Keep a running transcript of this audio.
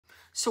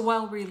So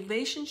while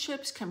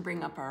relationships can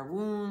bring up our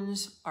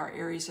wounds, our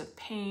areas of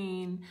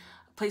pain,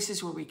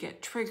 places where we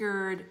get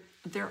triggered,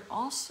 they're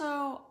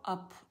also a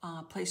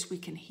place we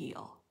can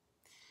heal.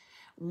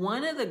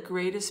 One of the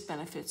greatest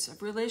benefits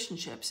of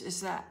relationships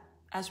is that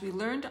as we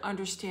learn to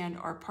understand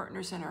our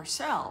partners and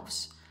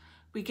ourselves,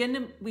 we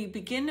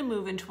begin to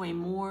move into a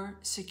more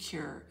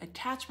secure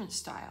attachment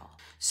style.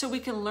 So we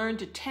can learn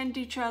to tend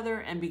each other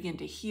and begin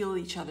to heal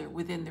each other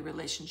within the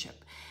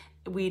relationship.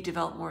 We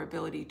develop more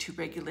ability to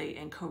regulate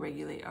and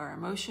co-regulate our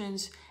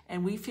emotions,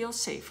 and we feel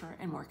safer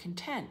and more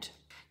content.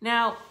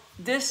 Now,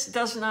 this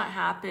does not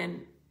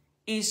happen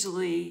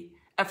easily,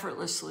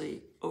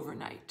 effortlessly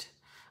overnight,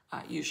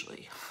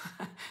 usually,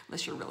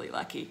 unless you're really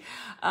lucky.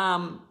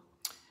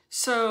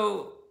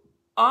 So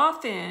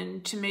often,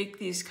 to make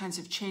these kinds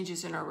of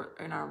changes in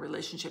our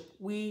relationship,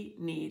 we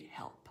need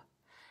help.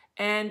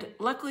 And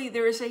luckily,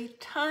 there is a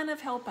ton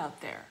of help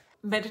out there.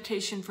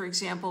 Meditation, for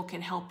example,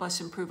 can help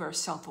us improve our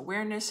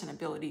self-awareness and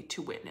ability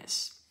to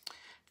witness.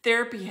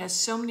 Therapy has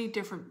so many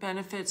different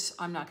benefits.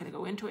 I'm not going to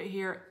go into it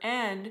here.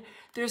 And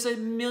there's a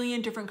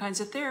million different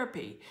kinds of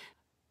therapy.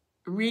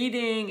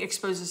 Reading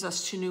exposes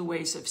us to new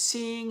ways of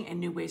seeing and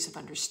new ways of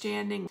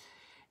understanding.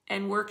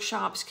 And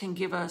workshops can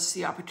give us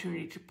the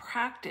opportunity to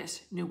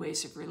practice new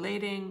ways of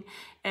relating.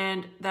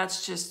 And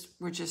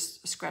we're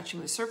just scratching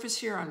the surface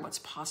here on what's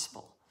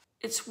possible.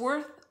 It's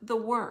worth the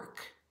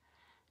work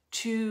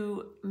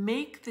to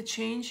make the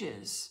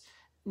changes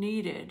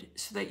needed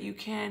so that you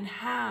can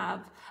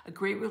have a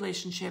great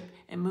relationship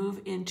and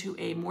move into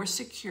a more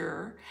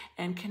secure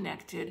and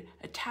connected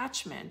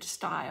attachment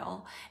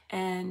style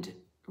and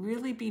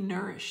really be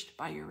nourished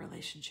by your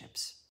relationships.